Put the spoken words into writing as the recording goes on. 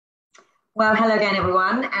Well, hello again,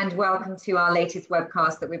 everyone, and welcome to our latest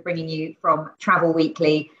webcast that we're bringing you from Travel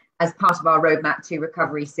Weekly as part of our Roadmap to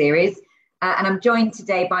Recovery series. And I'm joined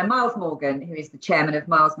today by Miles Morgan, who is the chairman of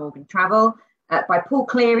Miles Morgan Travel, by Paul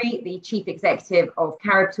Cleary, the chief executive of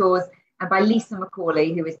Caribtours, and by Lisa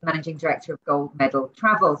McAuley, who is the managing director of Gold Medal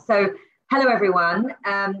Travel. So, hello, everyone.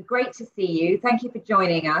 Great to see you. Thank you for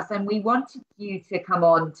joining us. And we wanted you to come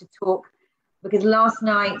on to talk because last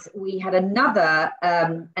night we had another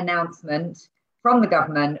announcement from the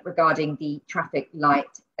government regarding the traffic light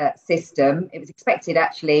system. It was expected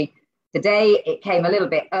actually today. It came a little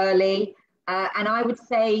bit early. And I would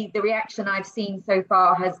say the reaction I've seen so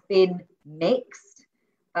far has been mixed,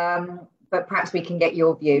 but perhaps we can get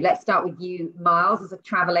your view. Let's start with you, Miles, as a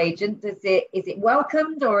travel agent. Is it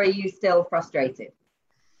welcomed or are you still frustrated?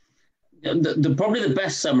 Probably the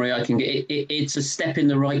best summary I can get, it's a step in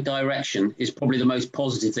the right direction is probably the most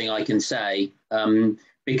positive thing I can say.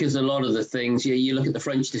 Because a lot of the things, you look at the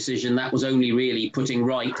French decision, that was only really putting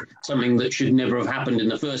right something that should never have happened in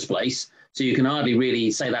the first place. So you can hardly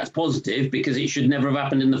really say that's positive because it should never have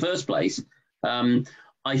happened in the first place.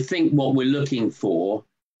 I think what we're looking for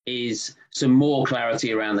is some more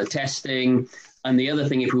clarity around the testing. And the other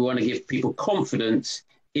thing, if we want to give people confidence,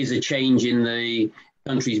 is a change in the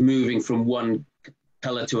countries moving from one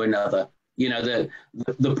color to another. You know,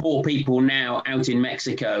 the poor people now out in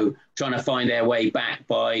Mexico trying to find their way back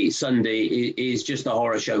by Sunday is just a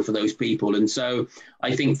horror show for those people. And so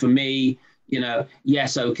I think for me,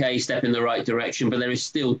 yes, okay, step in the right direction, but there is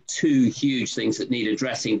still two huge things that need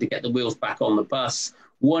addressing to get the wheels back on the bus.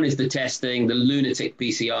 One is the testing, the lunatic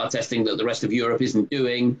PCR testing that the rest of Europe isn't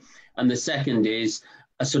doing. And the second is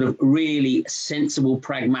a sort of really sensible,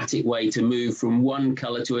 pragmatic way to move from one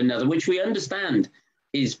colour to another, which we understand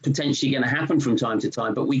is potentially going to happen from time to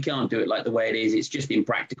time, but we can't do it like the way it is. It's just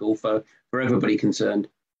impractical for everybody concerned.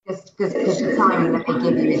 Just because the timing that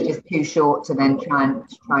they give you is just too short to then try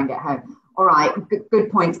and get home. All right,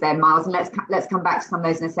 good points there, Miles, and let's come back to some of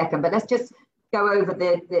those in a second. But let's just go over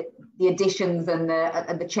the additions and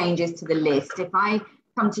the changes to the list. If I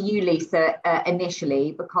come to you, Lisa,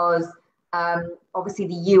 initially, because obviously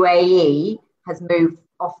the UAE has moved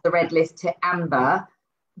off the red list to amber,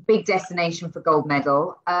 big destination for gold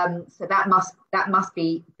medal. So that must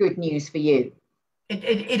be good news for you.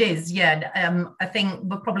 It is, yeah. I think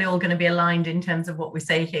we're probably all going to be aligned in terms of what we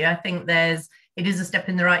say here. I think it is a step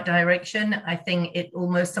in the right direction. I think it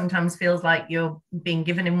almost sometimes feels like you're being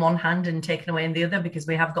given in one hand and taken away in the other because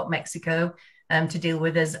we have got Mexico to deal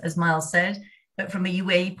with, as Miles said. But from a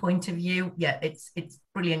UAE point of view, yeah, it's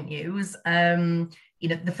brilliant news.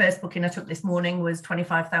 The first booking I took this morning was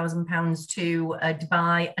 £25,000 to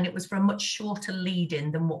Dubai, and it was for a much shorter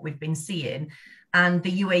lead-in than what we've been seeing. And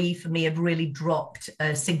the UAE for me had really dropped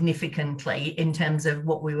significantly in terms of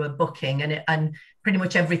what we were booking, and pretty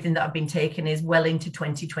much everything that I've been taking is well into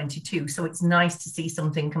 2022. So it's nice to see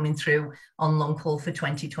something coming through on long haul for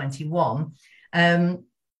 2021.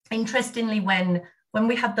 Interestingly, when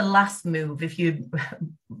we had the last move, if you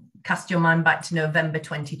cast your mind back to November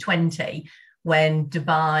 2020, when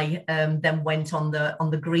Dubai then went on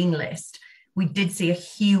the green list, we did see a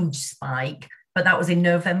huge spike, but that was in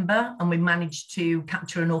November, and we managed to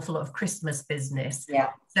capture an awful lot of Christmas business.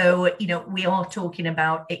 Yeah. So, we are talking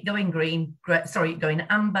about it going green, going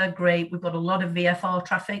amber, great. We've got a lot of VFR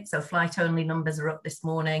traffic, so flight only numbers are up this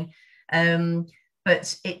morning.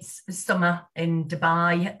 But it's summer in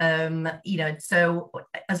Dubai, so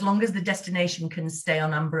as long as the destination can stay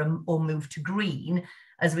on amber or move to green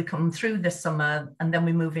as we come through the summer and then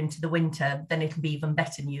we move into the winter, then it'll be even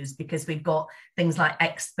better news because we've got things like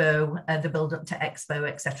Expo, the build up to Expo,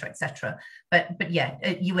 et cetera. But yeah,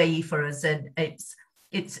 UAE for us,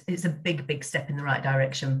 it's a big step in the right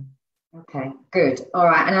direction. Okay, good. All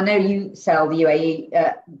right. And I know you sell the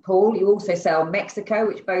UAE, Paul. You also sell Mexico,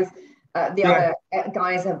 which both the other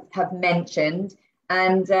guys have mentioned.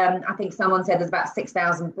 And I think someone said there's about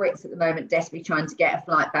 6,000 Brits at the moment desperately trying to get a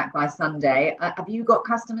flight back by Sunday. Have you got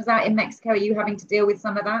customers out in Mexico? Are you having to deal with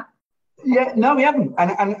some of that? Yeah, no, we haven't.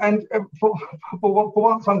 And for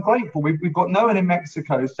once, I'm grateful. We've got no one in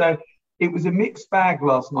Mexico. So it was a mixed bag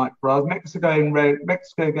last night for us. Mexico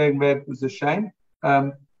going red was a shame,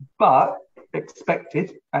 but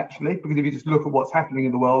expected, actually, because if you just look at what's happening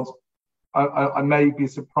in the world, I may be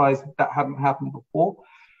surprised that hadn't happened before.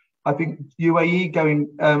 I think UAE going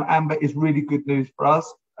amber is really good news for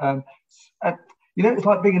us. It's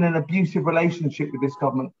like being in an abusive relationship with this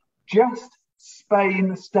government. Just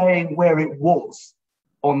Spain staying where it was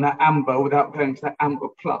on that amber without going to that amber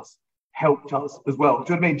plus helped us as well.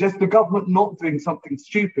 Do you know what I mean? Just the government not doing something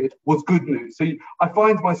stupid was good news. So I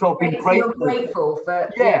find myself being grateful. You're grateful for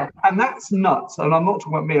and that's nuts. And I'm not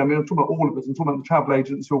talking about me. I mean, I'm talking about all of us. I'm talking about the travel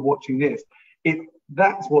agents who are watching this.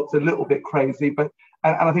 That's what's a little bit crazy. But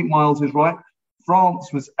and I think Miles is right.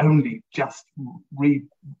 France was only just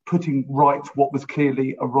putting right what was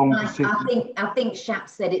clearly a wrong decision. I think Shap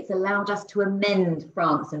said it's allowed us to amend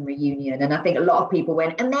France and reunion, and I think a lot of people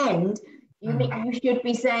went amend. You should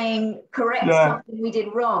be saying correct something we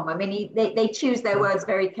did wrong. I mean, they choose their words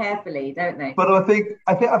very carefully, don't they? But I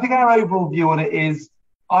think our overall view on it is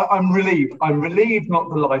I'm relieved. I'm relieved, not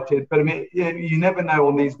delighted. But I mean, you never know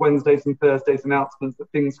on these Wednesdays and Thursdays announcements that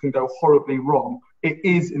things can go horribly wrong. It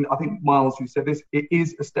is, I think Miles, you said this, it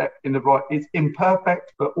is a step in the right. It's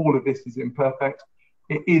imperfect, but all of this is imperfect.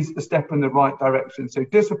 It is a step in the right direction. So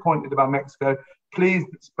disappointed about Mexico. Pleased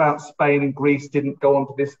about Spain and Greece didn't go on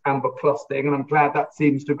to this Amber Plus thing. And I'm glad that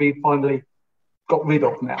seems to be finally got rid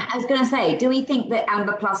of now. I was going to say, do we think that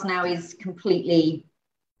Amber Plus now is completely,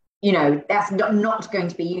 that's not going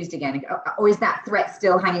to be used again? Or is that threat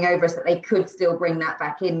still hanging over us that they could still bring that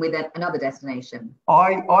back in with another destination?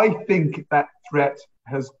 I think that threat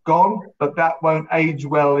has gone, but that won't age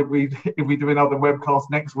well if we do another webcast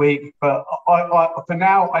next week. But for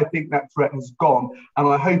now, I think that threat has gone. And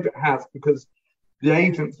I hope it has, because the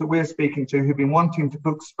agents that we're speaking to who've been wanting to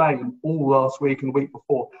book Spain all last week and the week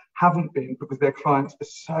before haven't been, because their clients are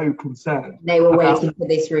so concerned. They were waiting for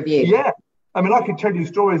this review. Yeah. I mean, I could tell you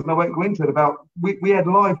stories, and I won't go into it, about we had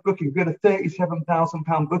live bookings. We had a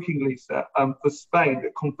 £37,000 booking, Lisa, for Spain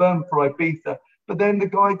that confirmed for Ibiza. But then the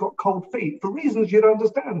guy got cold feet for reasons you don't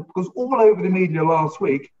understand, because all over the media last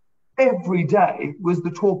week, every day was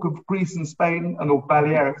the talk of Greece and Spain and or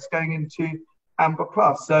Balearics going into Amber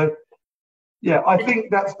Plus. So, yeah, I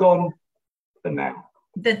think that's gone for now.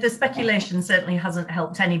 The speculation certainly hasn't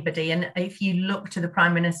helped anybody. And if you look to the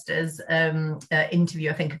Prime Minister's interview,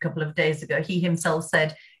 I think a couple of days ago, he himself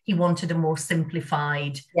said he wanted a more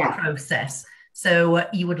simplified process. So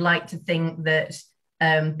you would like to think that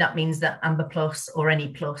that means that Amber Plus or any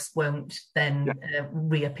plus won't then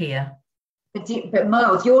reappear. But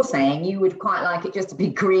Miles, you're saying you would quite like it just to be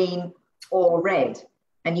green or red,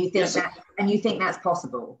 and you think that's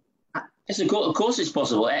possible. Yes, of course it's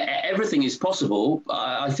possible. Everything is possible.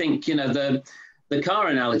 I think, the car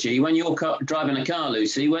analogy, when you're driving a car,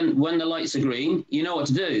 Lucy, when the lights are green, you know what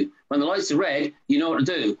to do. When the lights are red, you know what to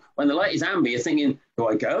do. When the light is amber, you're thinking, do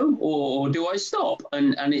I go or do I stop?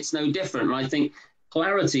 And it's no different. And I think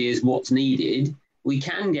clarity is what's needed. We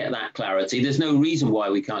can get that clarity. There's no reason why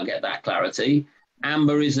we can't get that clarity.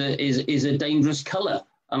 Amber is a dangerous colour.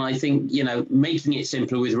 And I think, making it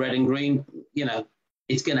simpler with red and green,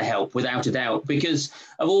 it's going to help without a doubt, because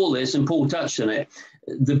of all this, and Paul touched on it,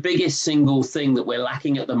 the biggest single thing that we're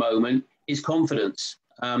lacking at the moment is confidence.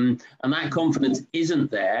 And that confidence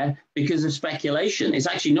isn't there because of speculation. It's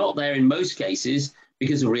actually not there in most cases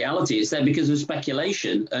because of reality. It's there because of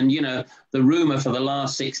speculation. And, the rumour for the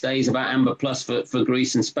last 6 days about Amber Plus for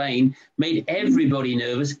Greece and Spain made everybody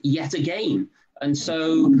nervous yet again. And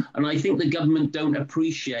I think the government don't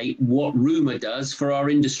appreciate what rumour does for our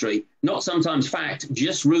industry. Not sometimes fact,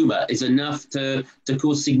 just rumour is enough to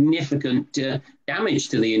cause significant damage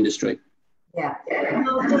to the industry. Yeah.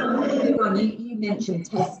 You mentioned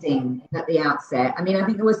testing at the outset. I mean, I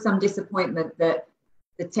think there was some disappointment that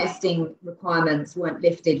the testing requirements weren't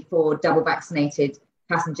lifted for double vaccinated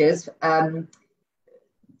passengers.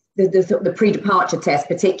 The pre-departure test,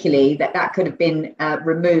 particularly, that could have been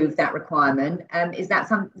removed, that requirement. Is that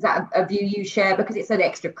a view you share? Because it's an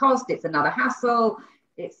extra cost, it's another hassle.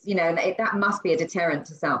 It's that must be a deterrent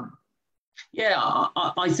to some. Yeah,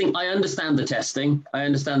 I think I understand the testing. I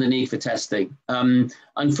understand the need for testing.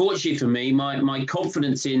 Unfortunately for me, my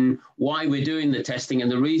confidence in why we're doing the testing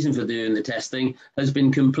and the reason for doing the testing has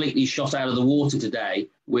been completely shot out of the water today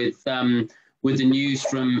with the news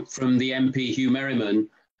from the MP Hugh Merriman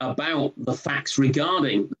about the facts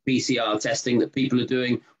regarding the PCR testing that people are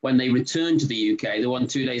doing when they return to the UK, the one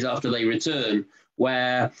 2 days after they return,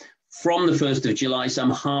 where from the 1st of July, some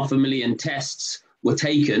 500,000 tests were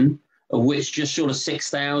taken, of which just short of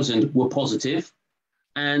 6,000 were positive.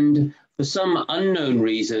 And for some unknown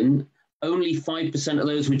reason, only 5% of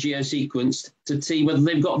those were geosequenced to see whether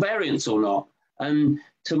they've got variants or not. And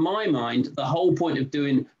to my mind, the whole point of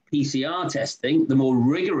doing PCR testing, the more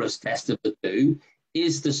rigorous test of the two,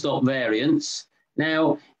 is to stop variants.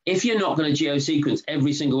 Now, if you're not going to geosequence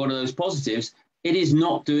every single one of those positives, it is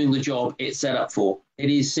not doing the job it's set up for. It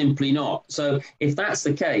is simply not. So if that's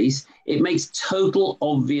the case, it makes total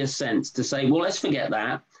obvious sense to say, well, let's forget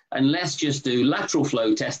that. and let's just do lateral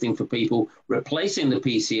flow testing for people, replacing the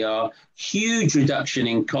PCR, huge reduction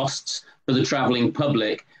in costs for the travelling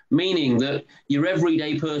public, meaning that your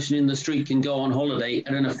everyday person in the street can go on holiday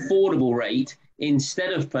at an affordable rate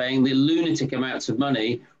instead of paying the lunatic amounts of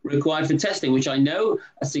money required for testing, which I know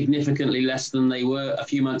are significantly less than they were a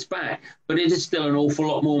few months back, but it is still an awful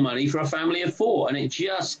lot more money for a family of four. And it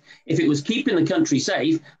just, if it was keeping the country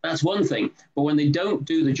safe, that's one thing. But when they don't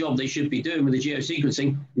do the job they should be doing with the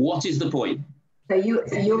geosequencing, what is the point? So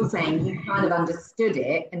you're saying you kind of understood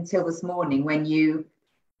it until this morning when you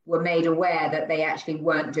were made aware that they actually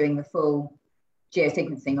weren't doing the full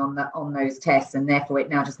geosequencing on those tests, and therefore it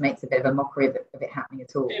now just makes a bit of a mockery of it happening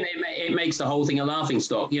at all. It makes the whole thing a laughing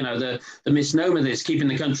stock. You know, the misnomer that's keeping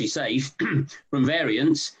the country safe from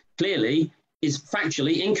variants clearly is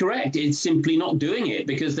factually incorrect. It's simply not doing it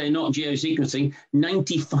because they're not geosequencing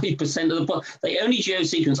 95% of the they only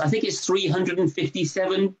geosequence, I think it's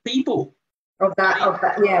 357 people. Of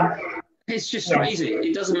that, yeah. It's just crazy.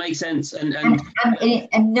 It doesn't make sense. And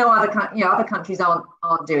no other other countries aren't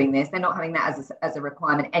doing this. They're not having that as a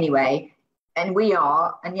requirement anyway. And we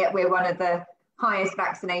are, and yet we're one of the highest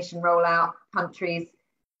vaccination rollout countries.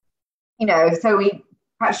 You know, so we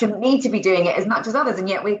perhaps shouldn't need to be doing it as much as others, and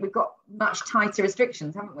yet we've got much tighter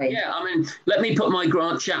restrictions, haven't we? Yeah, I mean, let me put my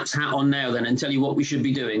Grant Shapps hat on now then and tell you what we should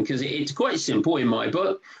be doing, because it's quite simple in my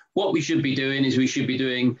book. What we should be doing is we should be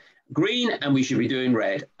doing green and we should be doing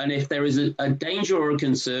red. And if there is a danger or a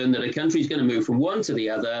concern that a country is going to move from one to the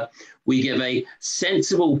other, we give a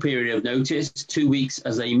sensible period of notice, 2 weeks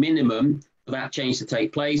as a minimum, for that change to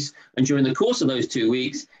take place. And during the course of those 2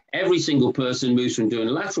 weeks, every single person moves from doing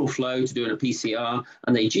a lateral flow to doing a PCR,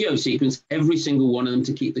 and they geosequence every single one of them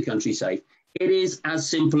to keep the country safe. It is as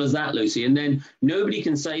simple as that, Lucy. And then nobody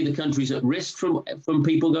can say the country's at risk from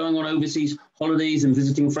people going on overseas holidays and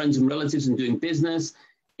visiting friends and relatives and doing business.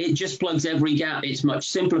 It just plugs every gap. It's much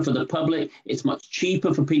simpler for the public. It's much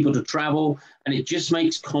cheaper for people to travel, and it just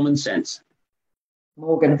makes common sense.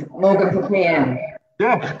 Morgan for PM.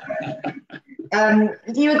 Yeah.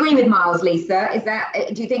 Do you agree with Miles, Lisa?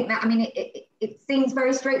 Do you think that? I mean, it seems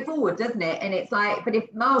very straightforward, doesn't it? And it's like, but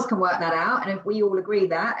if Miles can work that out, and if we all agree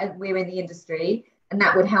that, and we're in the industry, and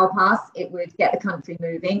that would help us, it would get the country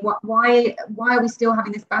moving. Why are we still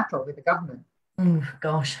having this battle with the government? Oh,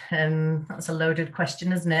 gosh, that's a loaded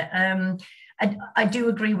question, isn't it? I do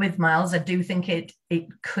agree with Miles. I do think it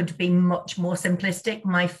could be much more simplistic.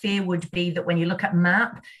 My fear would be that when you look at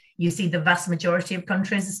map, you see the vast majority of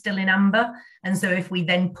countries are still in amber. And so if we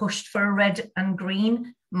then pushed for a red and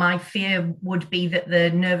green, my fear would be that the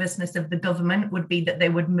nervousness of the government would be that they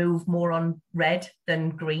would move more on red than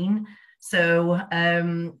green. So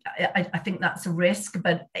I think that's a risk,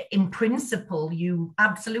 but in principle, you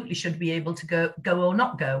absolutely should be able to go or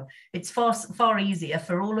not go. It's far easier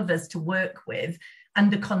for all of us to work with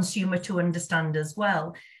and the consumer to understand as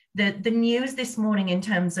well. The news this morning in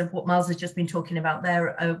terms of what Miles has just been talking about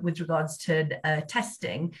there with regards to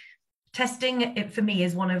testing, it for me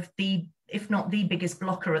is one of the, if not the biggest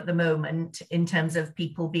blocker at the moment in terms of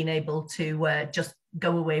people being able to just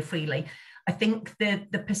go away freely. I think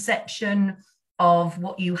the perception of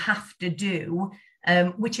what you have to do,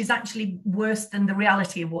 which is actually worse than the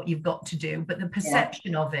reality of what you've got to do, but the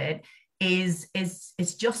perception of it is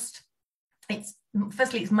just,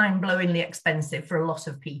 firstly, it's mind-blowingly expensive for a lot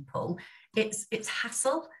of people. It's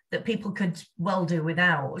hassle that people could well do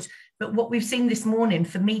without. But what we've seen this morning,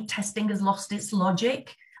 for me, testing has lost its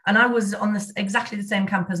logic. And I was on exactly the same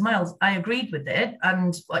camp as Miles. I agreed with it.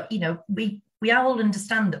 And, we all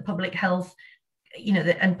understand that public health,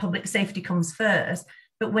 and public safety comes first.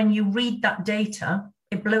 But when you read that data,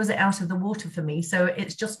 it blows it out of the water for me. So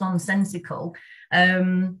it's just nonsensical.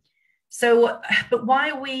 But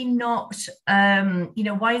why are we not,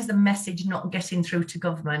 why is the message not getting through to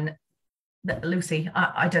government? Lucy,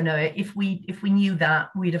 I don't know. If we knew that,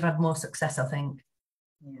 we'd have had more success, I think.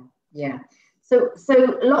 Yeah. So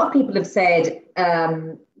a lot of people have said,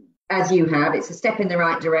 as you have, it's a step in the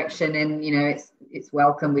right direction, and it's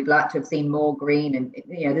welcome. We'd like to have seen more green, and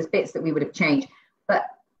there's bits that we would have changed. But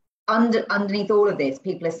underneath all of this,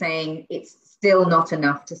 people are saying it's still not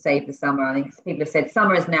enough to save the summer. I think people have said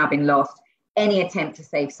summer has now been lost. Any attempt to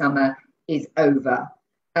save summer is over.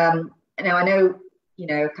 Now I know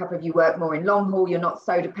a couple of you work more in long haul. You're not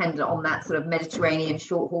so dependent on that sort of Mediterranean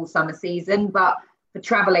short haul summer season, but for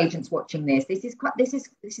travel agents watching this is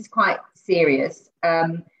quite serious.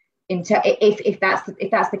 If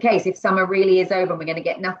that's the case, if summer really is over and we're going to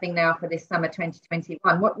get nothing now for this summer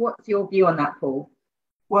 2021, what's your view on that, Paul?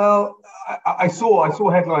 Well, I saw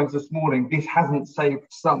headlines this morning. This hasn't saved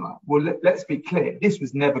summer. Well, let's be clear. This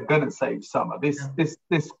was never going to save summer. This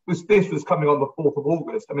was coming on the 4th of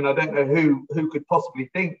August. I mean, I don't know who could possibly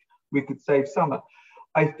think we could save summer.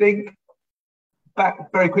 I think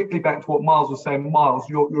very quickly back to what Miles was saying. Miles,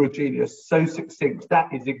 you're a genius. So succinct.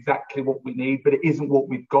 That is exactly what we need, but it isn't what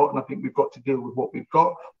we've got, and I think we've got to deal with what we've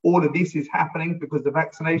got. All of this is happening because the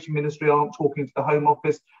vaccination ministry aren't talking to the Home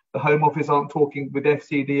Office. The Home Office aren't talking with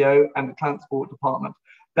FCDO and the Transport Department.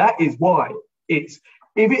 That is why if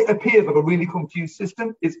it appears like a really confused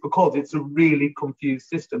system, it's because it's a really confused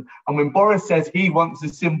system. And when Boris says he wants to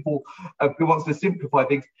simplify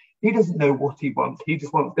things, he doesn't know what he wants. He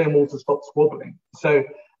just wants them all to stop squabbling. So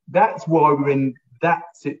that's why we're in that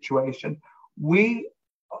situation. Red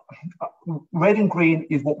and green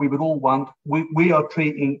is what we would all want. We are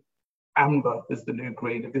treating amber as the new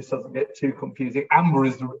green. If this doesn't get too confusing, amber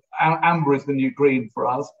is the new green for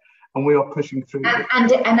us, and we are pushing through.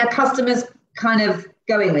 And are customers kind of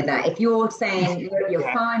going with that? If you're saying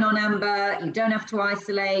you're fine on amber, you don't have to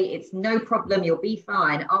isolate, it's no problem, you'll be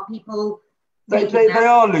fine. Are people? They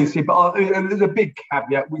are, Lucy, but there's a big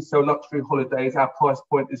caveat. We sell luxury holidays. Our price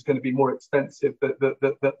point is going to be more expensive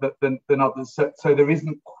than others. So there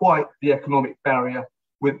isn't quite the economic barrier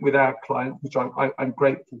with our clients, which I'm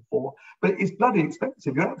grateful for. But it's bloody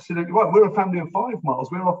expensive. You're absolutely right. We're a family of 5, Miles.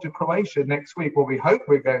 We're off to Croatia next week. Well, we hope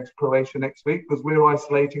we're going to Croatia next week because we're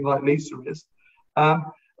isolating like Lisa is. And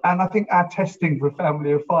I think our testing for a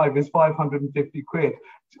family of 5 is 550 quid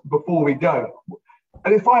before we go.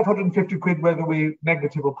 And it's 550 quid whether we're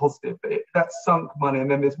negative or positive. That's sunk money, and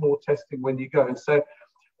then there's more testing when you go. So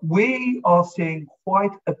we are seeing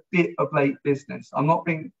quite a bit of late business. I'm not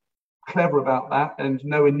being clever about that and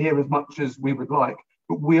nowhere near as much as we would like,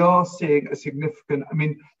 but we are seeing a significant,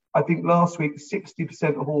 I think last week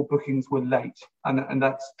 60% of all bookings were late, and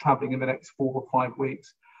that's traveling in the next 4 or 5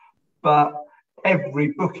 weeks. But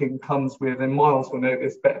every booking comes with, and Miles will know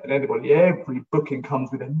this better than anybody, every booking comes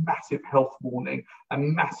with a massive health warning, a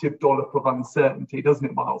massive dollop of uncertainty, doesn't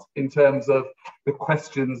it, Miles, in terms of the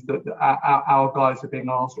questions that our guys are being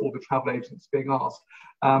asked or the travel agents are being asked.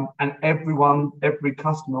 And every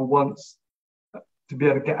customer wants to be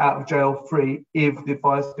able to get out of jail free if the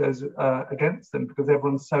advice goes against them, because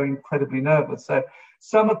everyone's so incredibly nervous. So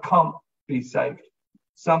summer can't be saved.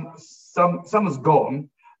 Summer's gone.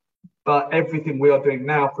 But everything we are doing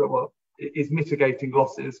now is mitigating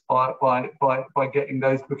losses by getting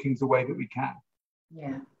those bookings away that we can.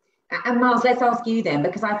 Yeah. And Miles, let's ask you then,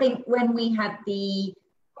 because I think when we had the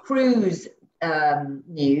cruise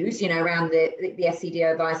news, around the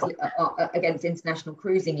FCDO advice against international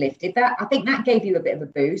cruising lifted, I think that gave you a bit of a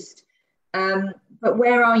boost. But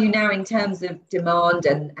where are you now in terms of demand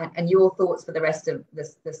and your thoughts for the rest of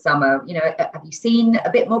the summer? Have you seen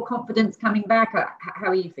a bit more confidence coming back? How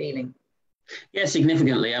are you feeling? Yeah,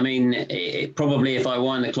 significantly. Probably if I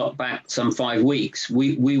wind the clock back some 5 weeks,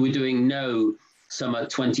 we were doing no summer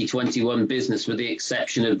 2021 business with the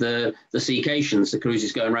exception of the Seacations, the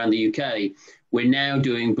cruises going around the UK. We're now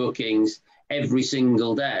doing bookings every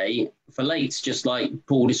single day for lates, just like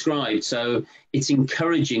Paul described. So it's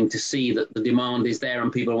encouraging to see that the demand is there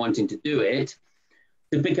and people are wanting to do it.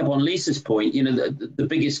 To pick up on Lisa's point, the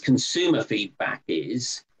biggest consumer feedback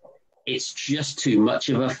is it's just too much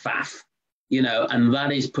of a faff, and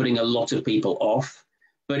that is putting a lot of people off.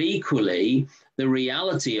 But equally, the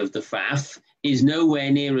reality of the faff is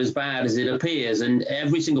nowhere near as bad as it appears. And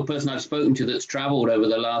every single person I've spoken to that's traveled over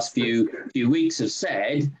the last few weeks have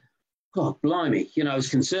said, God, blimey, I was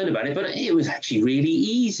concerned about it, but it was actually really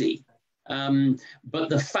easy. But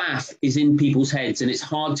the faff is in people's heads and it's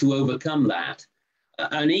hard to overcome that.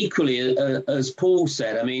 And equally, as Paul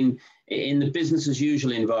said, in the business as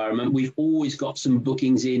usual environment, we've always got some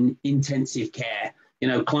bookings in intensive care.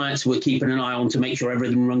 Clients we're keeping an eye on to make sure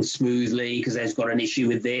everything runs smoothly because there's got an issue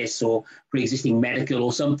with this or pre-existing medical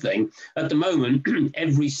or something. At the moment,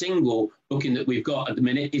 every single booking that we've got at the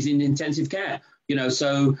minute is in intensive care.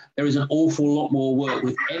 So there is an awful lot more work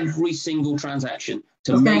with every single transaction.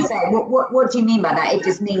 I was going to say, what do you mean by that? It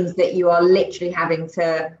just means that you are literally having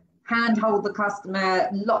to handhold the customer,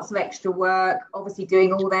 lots of extra work, obviously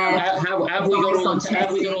doing all their... Have we got all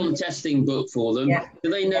the testing booked for them? Yeah. Do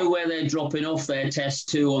they know where they're dropping off their test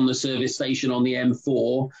to on the service station on the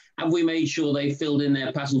M4? Have we made sure they filled in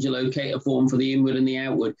their passenger locator form for the inward and the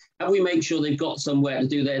outward? Have we made sure they've got somewhere to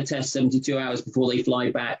do their test 72 hours before they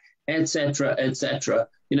fly back, etc., etc.?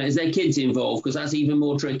 Is there kids involved? Because that's even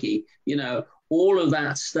more tricky. All of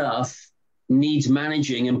that stuff needs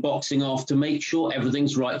managing and boxing off to make sure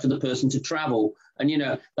everything's right for the person to travel.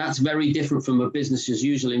 And, that's very different from a business as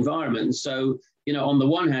usual environment. And so on the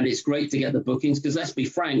one hand, it's great to get the bookings because let's be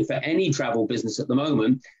frank, for any travel business at the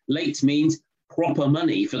moment, late means proper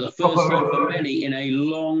money for the first time for many in a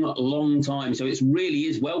long, long time. So it really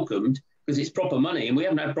is welcomed because it's proper money. And we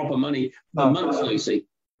haven't had proper money for months, Lucy,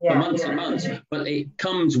 for months and months. But it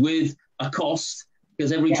comes with a cost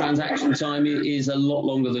because every transaction time is a lot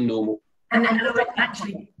longer than normal. And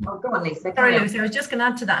actually, go on, Lisa. Sorry, Lucy, I was just going to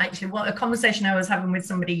add to that, actually. What a conversation I was having with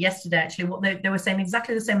somebody yesterday, actually, what they were saying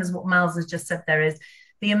exactly the same as what Miles has just said there is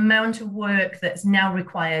the amount of work that's now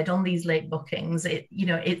required on these late bookings,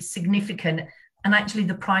 it's significant. And actually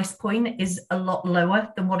the price point is a lot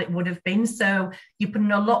lower than what it would have been. So you're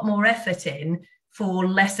putting a lot more effort in for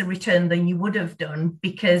lesser return than you would have done,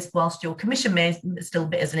 because whilst your commission may still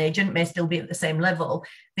be, as an agent, may still be at the same level,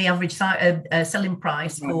 the average selling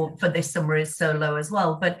price for this summer is so low as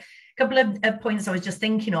well. But a couple of points I was just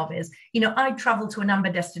thinking of is, I travel to an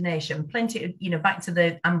amber destination, plenty of, back to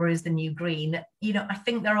the amber is the new green. I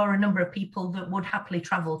think there are a number of people that would happily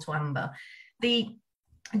travel to amber.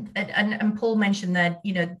 And Paul mentioned that,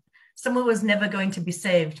 summer was never going to be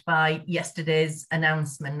saved by yesterday's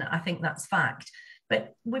announcement. I think that's fact.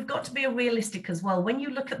 But we've got to be realistic as well. When you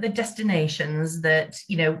look at the destinations that,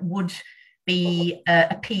 would be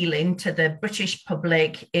appealing to the British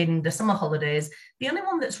public in the summer holidays, the only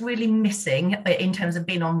one that's really missing in terms of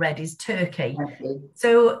being on red is Turkey.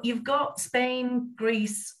 So you've got Spain,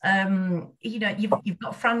 Greece, you've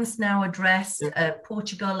got France now addressed,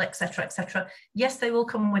 Portugal, etc., etc. Yes, they will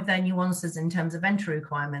come with their nuances in terms of entry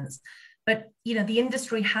requirements, but the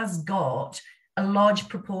industry has got a large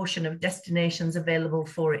proportion of destinations available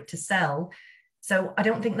for it to sell. So I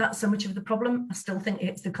don't think that's so much of the problem. I still think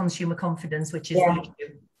it's the consumer confidence, which is the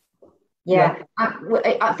issue.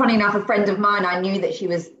 Funny enough, a friend of mine, I knew that she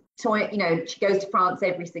was she goes to France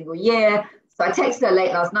every single year. So I texted her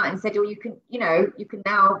late last night and said, well, you can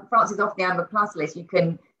now, France is off the Amber Plus list. You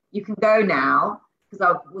can go now, because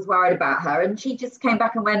I was worried about her. And she just came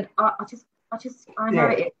back and went, I just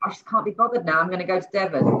can't be bothered now. I'm going to go to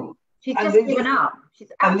Devon. She's just given up.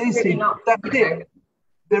 She's absolutely not.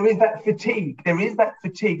 There is that fatigue.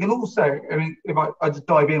 And also, if I just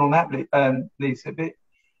dive in on that, Lisa, but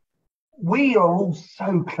we are all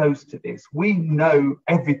so close to this. We know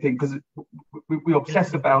everything because we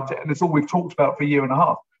obsess about it, and it's all we've talked about for a year and a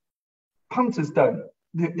half. Punters don't.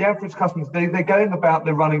 The average customers, they're going about,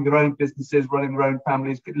 they're running their own businesses, running their own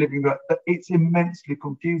families, living. It's immensely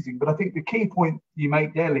confusing. But I think the key point you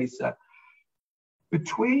make there, Lisa,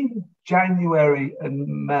 between January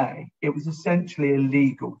and May, it was essentially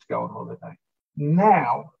illegal to go on holiday.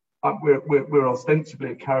 Now, we're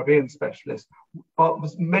ostensibly a Caribbean specialist, but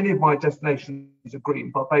many of my destinations are green.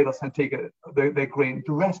 Barbados, Antigua, they're green.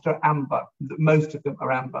 The rest are amber. Most of them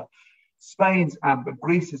are amber. Spain's amber.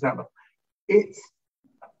 Greece is amber. It's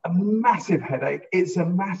a massive headache. It's a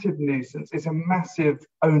massive nuisance. It's a massive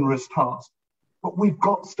onerous task. But we've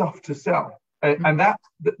got stuff to sell. And that's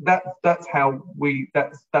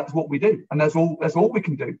what we do, and that's all we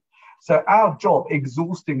can do. So our job,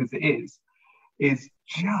 exhausting as it is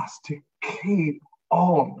just to keep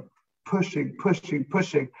on pushing.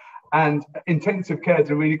 And intensive care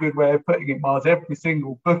is a really good way of putting it, Mars. Every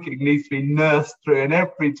single booking needs to be nursed through, and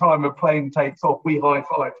every time a plane takes off, we high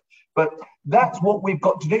five. But that's what we've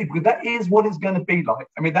got to do, because that is what it's going to be like.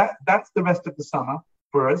 That's the rest of the summer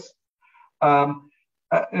for us.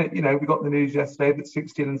 We got the news yesterday that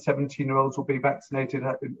 16 and 17-year-olds will be vaccinated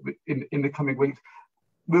in the coming weeks.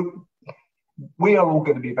 We are all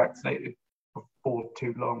going to be vaccinated before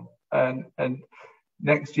too long, and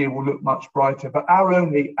next year will look much brighter. But our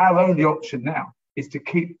only option now is to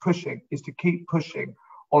keep pushing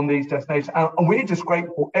on these destinations, and we're just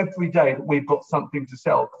grateful every day that we've got something to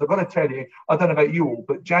sell. Because I've got to tell you, I don't know about you all,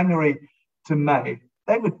 but January to May,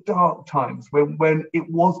 they were dark times when it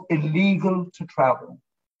was illegal to travel.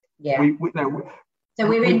 Yeah. So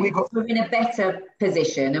we're in a better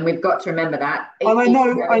position, and we've got to remember that. I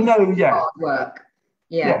know. Yeah. Hard work.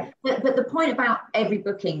 Yeah. But the point about every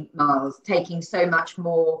booking, Miles, taking so much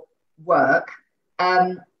more work.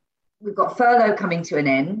 We've got furlough coming to an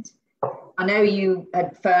end. I know you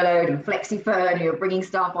had furloughed and flexi-furloughed, and you're bringing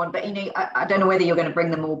staff on, but I don't know whether you're going to bring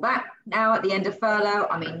them all back now at the end of furlough.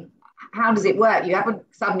 How does it work? You haven't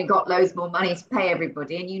suddenly got loads more money to pay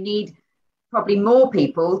everybody, and you need probably more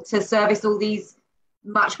people to service all these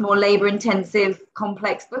much more labour-intensive,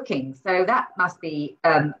 complex bookings. So that must be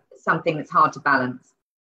something that's hard to balance.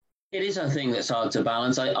 It is a thing that's hard to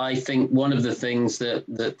balance. I think one of the things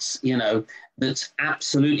that's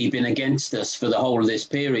absolutely been against us for the whole of this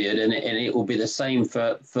period, and it will be the same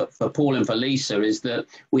for Paul and for Lisa, is that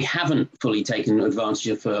we haven't fully taken advantage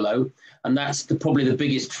of furlough. And that's probably the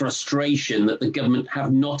biggest frustration that the government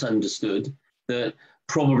have not understood, that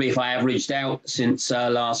probably if I averaged out since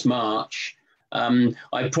last March,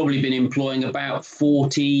 I've probably been employing about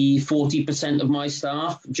 40% of my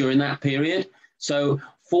staff during that period. So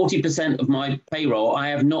 40% of my payroll, I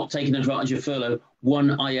have not taken advantage of furlough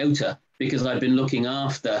one iota, because I've been looking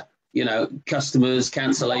after, customers,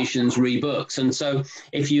 cancellations, rebooks. And so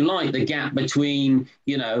if you like, the gap between,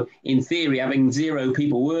 in theory, having 0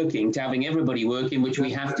 people working to having everybody working, which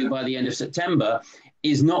we have to by the end of September,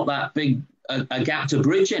 is not that big a gap to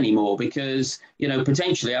bridge anymore, because,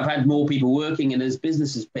 potentially I've had more people working, and as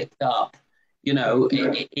businesses picked up,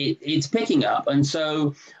 it's picking up. And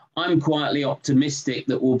so I'm quietly optimistic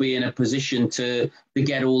that we'll be in a position to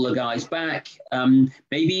get all the guys back,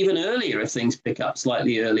 maybe even earlier if things pick up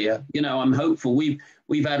slightly earlier. I'm hopeful.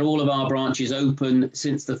 We've had all of our branches open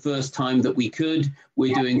since the first time that we could.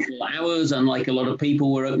 We're doing full hours, unlike a lot of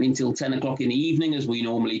people. We're opening till 10 o'clock in the evening, as we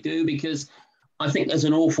normally do, because I think there's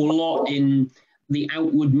an awful lot in the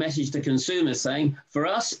outward message to consumers saying, for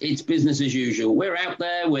us, it's business as usual. We're out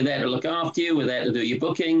there, we're there to look after you, we're there to do your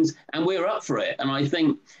bookings, and we're up for it. And I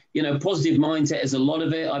think, positive mindset is a lot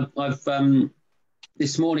of it. I've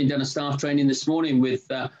this morning done a staff training this morning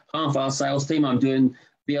with half our sales team. I'm doing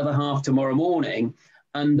the other half tomorrow morning.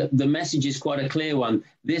 And the message is quite a clear one.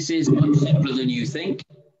 This is much simpler than you think.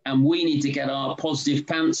 And we need to get our positive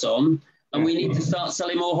pants on. And we need to start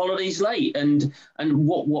selling more holidays late. And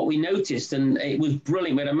what we noticed, and it was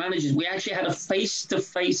brilliant, we actually had a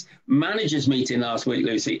face-to-face managers meeting last week,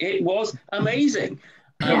 Lucy. It was amazing.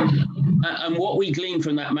 And what we gleaned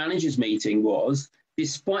from that managers meeting was,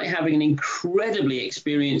 despite having an incredibly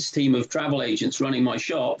experienced team of travel agents running my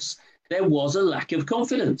shops, there was a lack of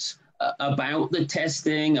confidence about the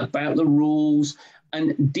testing, about the rules,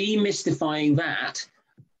 and demystifying that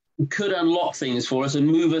could unlock things for us and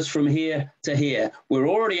move us from here to here. We're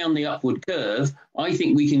already on the upward curve. I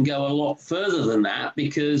think we can go a lot further than that,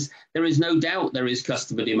 because there is no doubt there is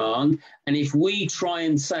customer demand. And if we try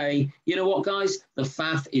and say, you know what, guys, the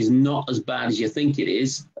faff is not as bad as you think it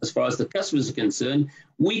is, as far as the customers are concerned,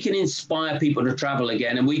 we can inspire people to travel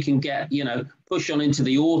again, and we can get, push on into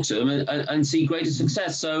the autumn and see greater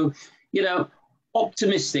success. So,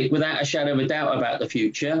 optimistic without a shadow of a doubt about the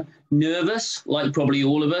future. Nervous, like probably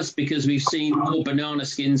all of us, because we've seen more banana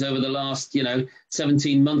skins over the last,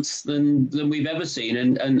 17 months than we've ever seen,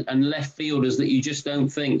 and left fielders that you just don't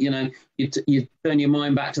think, you turn your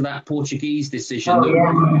mind back to that Portuguese decision.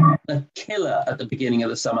 A killer at the beginning of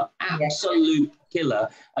the summer, absolute killer.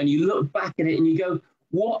 And you look back at it and you go,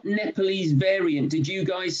 what Nepalese variant did you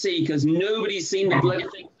guys see? Because nobody's seen the bloody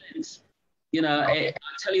thing since. I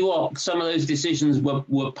tell you what, some of those decisions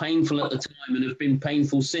were painful at the time and have been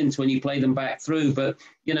painful since when you play them back through. But,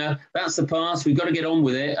 that's the past. We've got to get on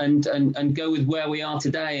with it and go with where we are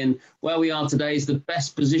today. And where we are today is the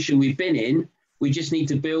best position we've been in. We just need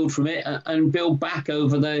to build from it and build back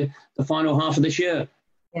over the final half of this year.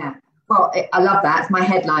 Yeah. Well, I love that. It's my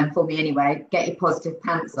headline for me anyway. Get your positive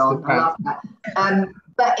pants on. I love that.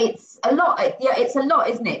 But it's a lot. It's a lot,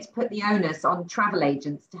 isn't it, to put the onus on travel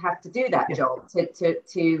agents to have to do that job,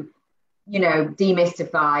 to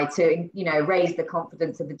demystify, to raise the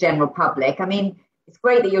confidence of the general public. I mean, it's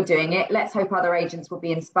great that you're doing it. Let's hope other agents will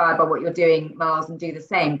be inspired by what you're doing, Miles, and do the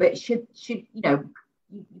same. But should you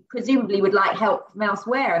presumably would like help from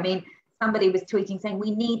elsewhere. I mean, somebody was tweeting saying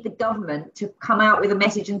we need the government to come out with a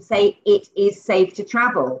message and say it is safe to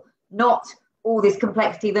travel, not all this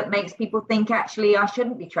complexity that makes people think actually I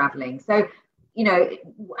shouldn't be traveling. So,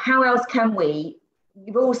 how else can we,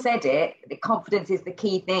 you've all said it, the confidence is the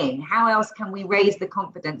key thing. How else can we raise the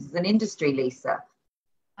confidence as an industry, Lisa?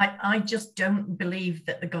 I just don't believe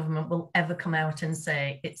that the government will ever come out and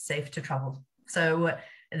say it's safe to travel. So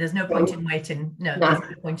there's no point in waiting. There's no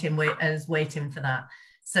point in waiting for that.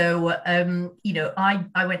 So,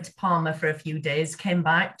 I went to Palma for a few days, came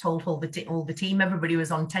back, told all the team, everybody was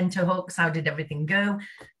on tenterhooks. How did everything go?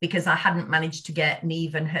 Because I hadn't managed to get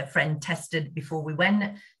Neve and her friend tested before we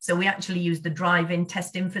went. So we actually used the drive-in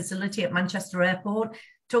testing facility at Manchester Airport.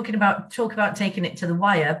 Talk about taking it to the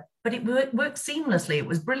wire, but it worked seamlessly. It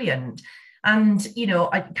was brilliant. And,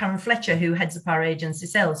 Karen Fletcher, who heads up our agency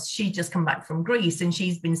sales, she just come back from Greece and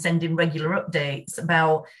she's been sending regular updates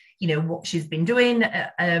about what she's been doing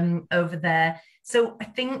over there. So I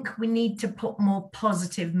think we need to put more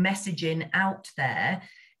positive messaging out there.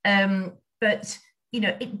 But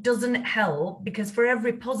it doesn't help, because for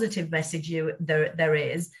every positive message there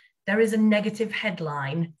is a negative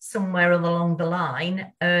headline somewhere along the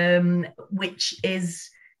line, which is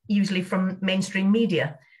usually from mainstream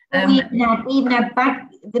media. We even had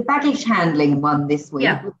the baggage handling one this week,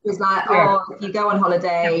 which was like, if you go on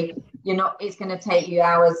holiday, it's going to take you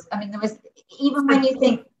hours. I mean, there was, even when you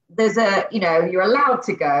think there's you're allowed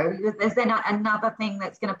to go, there's then another thing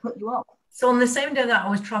that's going to put you off. So on the same day that I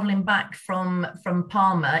was traveling back from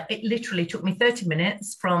Palma, it literally took me 30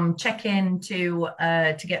 minutes from check-in to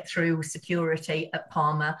get through security at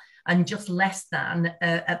Palma, and just less than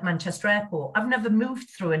at Manchester Airport. I've never moved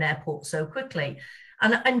through an airport so quickly.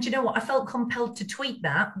 And you know what? I felt compelled to tweet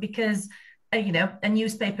that, because, a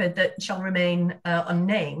newspaper that shall remain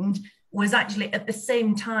unnamed was actually at the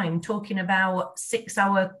same time talking about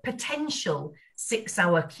potential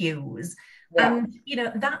 6-hour queues. Yeah.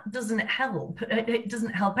 And, that doesn't help. It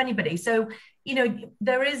doesn't help anybody. So,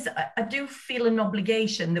 I do feel an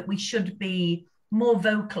obligation that we should be more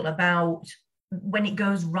vocal about when it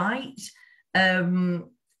goes right. And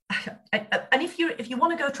if you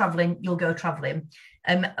want to go traveling, you'll go traveling.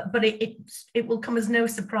 But it will come as no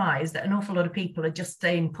surprise that an awful lot of people are just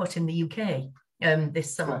staying put in the UK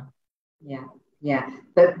this summer. Yeah.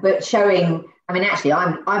 But showing, I mean, actually,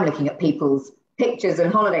 I'm looking at people's pictures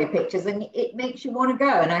and holiday pictures, and it makes you want to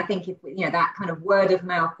go. And I think if that kind of word of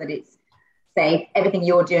mouth, that it's say everything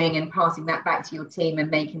you're doing and passing that back to your team and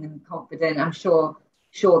making them confident, I'm sure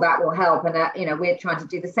that will help. And we're trying to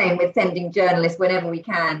do the same with sending journalists whenever we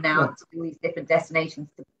can now to all these different destinations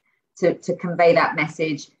to convey that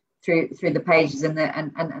message through the pages and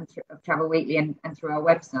of Travel Weekly and through our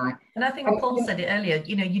website. And I think Paul said it earlier,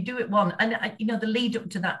 you do it one, and the lead up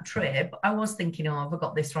to that trip, I was thinking, have I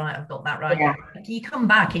got this right? I've got that right. Yeah. You come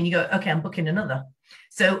back and you go, okay, I'm booking another.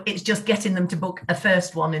 So it's just getting them to book a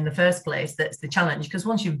first one in the first place that's the challenge, because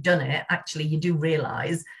once you've done it, actually you do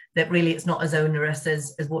realise that really it's not as onerous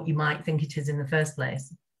as what you might think it is in the first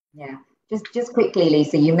place. Yeah. Just quickly,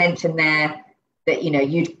 Lisa, you mentioned there that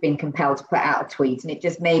you'd been compelled to put out a tweet, and it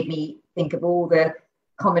just made me think of all the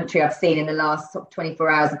commentary I've seen in the last 24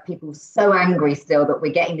 hours of people so angry still that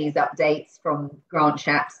we're getting these updates from Grant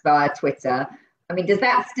Shapps via Twitter. I mean, does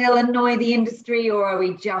that still annoy the industry, or are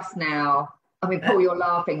we just now? I mean, Paul, you're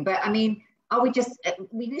laughing, but I mean, are we just?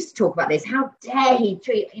 We used to talk about this. How dare he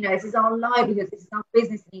treat? This is our livelihood. This is our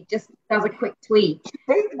business, and he just does a quick tweet.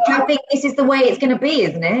 I think this is the way it's going to be,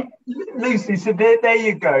 isn't it? Lucy, so there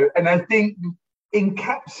you go, and I think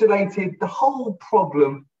encapsulated the whole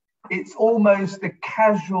problem. It's almost the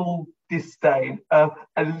casual disdain of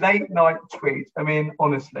a late night tweet. I mean,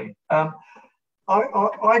 honestly, I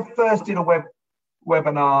first did a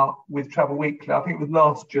webinar with Travel Weekly, I think it was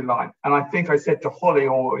last July, and I think I said to Holly,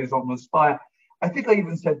 or is on the Spire, I think I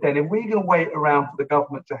even said then, if we're going to wait around for the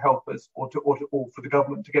government to help us, or for the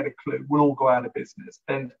government to get a clue, we'll all go out of business.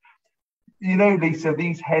 And Lisa,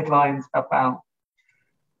 these headlines about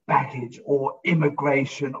baggage or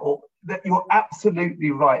immigration, or that, you're absolutely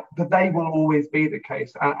right, but they will always be the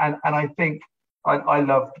case. And I think I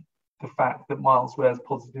loved the fact that Miles wears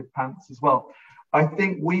positive pants as well. I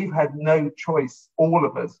think we've had no choice, all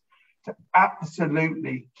of us, to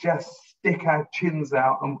absolutely just stick our chins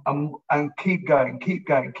out and keep going,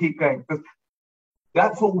 because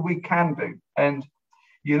that's all we can do. And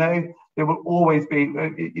there will always be,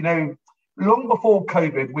 long before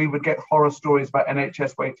COVID, we would get horror stories about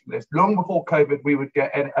NHS waiting lists. Long before COVID, we would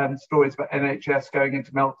get stories about NHS going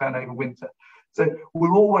into meltdown over winter. So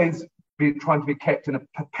we'll always be trying to be kept in a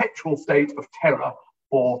perpetual state of terror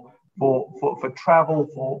for travel,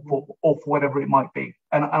 or for whatever it might be.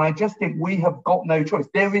 And I just think we have got no choice.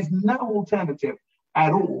 There is no alternative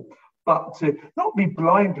at all but to not be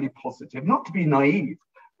blindly positive, not to be naive,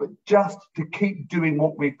 but just to keep doing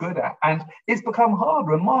what we're good at. And it's become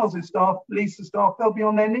harder. And Miles' staff, Lisa's staff, they'll be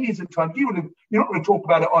on their knees at times. You're not going to talk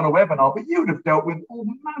about it on a webinar, but you would have dealt with all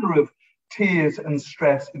manner of tears and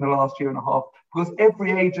stress in the last year and a half, because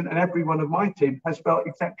every agent and every one of my team has felt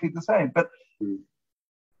exactly the same. But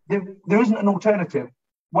there isn't an alternative.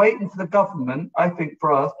 Waiting for the government, I think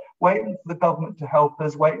for us, waiting for the government to help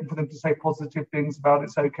us, waiting for them to say positive things about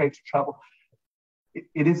it's okay to travel,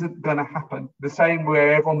 it isn't going to happen. The same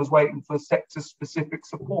way everyone was waiting for sector-specific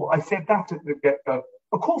support. I said that at the get-go.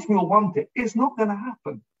 Of course we all want it. It's not going to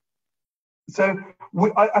happen. So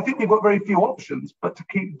I think we've got very few options but to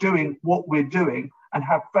keep doing what we're doing and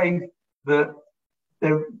have faith that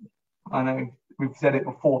there, I know we've said it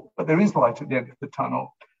before, but there is light at the end of the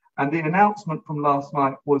tunnel. And the announcement from last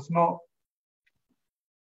night was not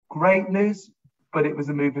great news, but it was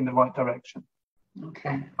a move in the right direction.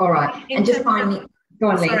 Okay, all right. And just finally, Go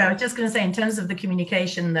on, Sorry, Lee. I was just going to say, in terms of the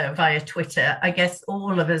communication though, via Twitter, I guess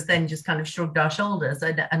all of us then just kind of shrugged our shoulders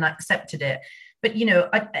and accepted it. But, you know,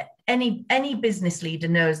 any business leader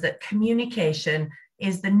knows that communication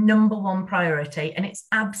is the number one priority, and it's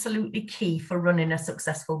absolutely key for running a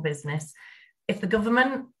successful business. If the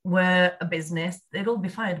government were a business, they'd all be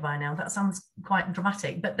fired by now. That sounds quite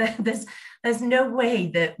dramatic, but there's no way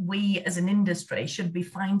that we as an industry should be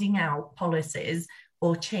finding out policies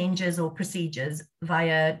or changes or procedures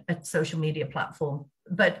via a social media platform.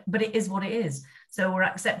 But it is what it is. So we're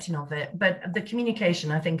accepting of it. But the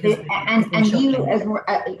communication, I think, has been you, as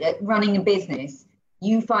running a business,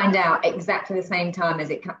 you find out exactly the same time as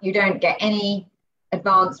it. You don't get any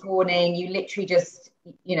advance warning. You literally just,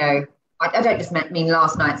 you know, I don't just mean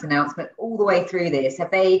last night's announcement. All the way through this,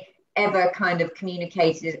 have they ever kind of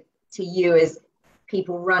communicated to you as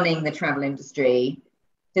people running the travel industry?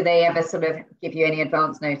 Do they ever sort of give you any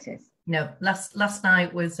advance notice? No, last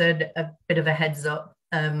night was a bit of a heads up,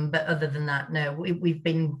 but other than that, no. We've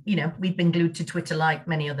been glued to Twitter like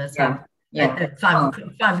many others have. Yeah. At 5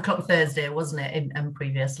 o'clock Thursday, wasn't it?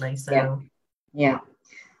 Previously, so yeah.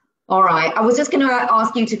 All right. I was just going to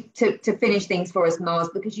ask you to finish things for us, Miles,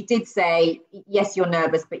 because you did say yes, you're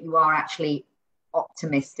nervous, but you are actually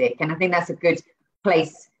optimistic, and I think that's a good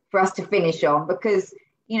place for us to finish on, because,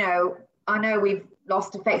 you know, I know we've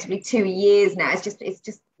lost effectively 2 years now. It's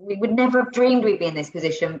just we would never have dreamed we'd be in this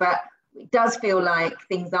position, but it does feel like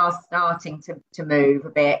things are starting to move a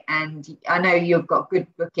bit. And I know you've got good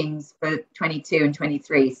bookings for 22 and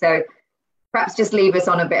 23. So perhaps just leave us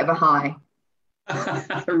on a bit of a high.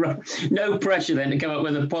 No pressure then to come up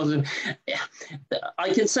with a positive. I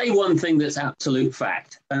can say one thing that's absolute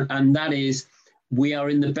fact, and that is we are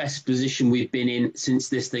in the best position we've been in since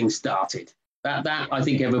this thing started. That I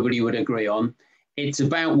think everybody would agree on. It's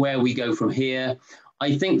about where we go from here.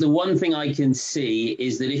 I think the one thing I can see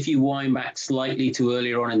is that if you wind back slightly to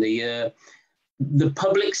earlier on in the year, the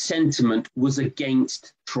public sentiment was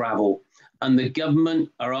against travel, and the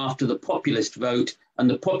government are after the populist vote, and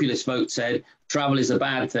the populist vote said travel is a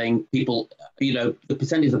bad thing. People, you know, the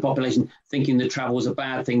percentage of the population thinking that travel was a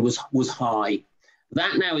bad thing was high.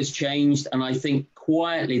 That now has changed, and I think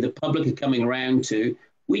quietly the public are coming around to,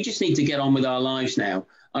 we just need to get on with our lives now.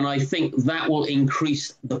 And I think that will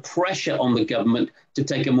increase the pressure on the government to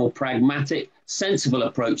take a more pragmatic, sensible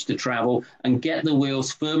approach to travel and get the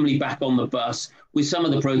wheels firmly back on the bus with some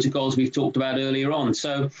of the protocols we've talked about earlier on.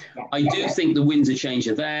 So I do think the winds of change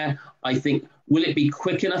are there. I think, will it be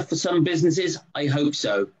quick enough for some businesses? I hope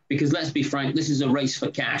so, because let's be frank, this is a race for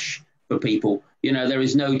cash for people. You know, there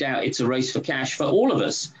is no doubt it's a race for cash for all of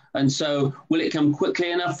us. And so will it come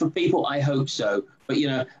quickly enough for people? I hope so. But, you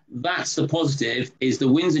know, that's the positive, is the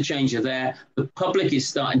winds of change are there. The public is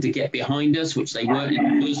starting to get behind us, which they weren't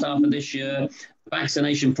in the first half of this year. The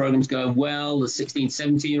vaccination program's going well, the 16,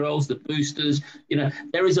 17-year-olds, the boosters. You know,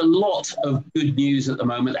 there is a lot of good news at the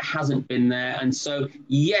moment that hasn't been there. And so,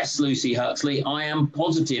 yes, Lucy Huxley, I am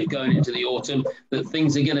positive going into the autumn that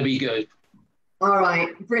things are going to be good. All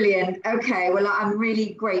right, brilliant. Okay, well, I'm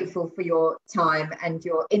really grateful for your time and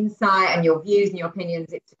your insight and your views and your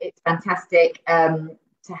opinions. It's fantastic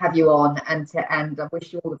to have you on, and I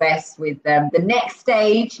wish you all the best with the next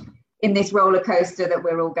stage in this roller coaster that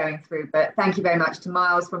we're all going through. But thank you very much to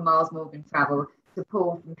Miles from Miles Morgan Travel, to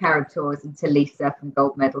Paul from Caribtours, and to Lisa from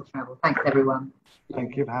Gold Medal Travel. Thanks, everyone.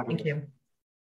 Thank you for having me. Thank you.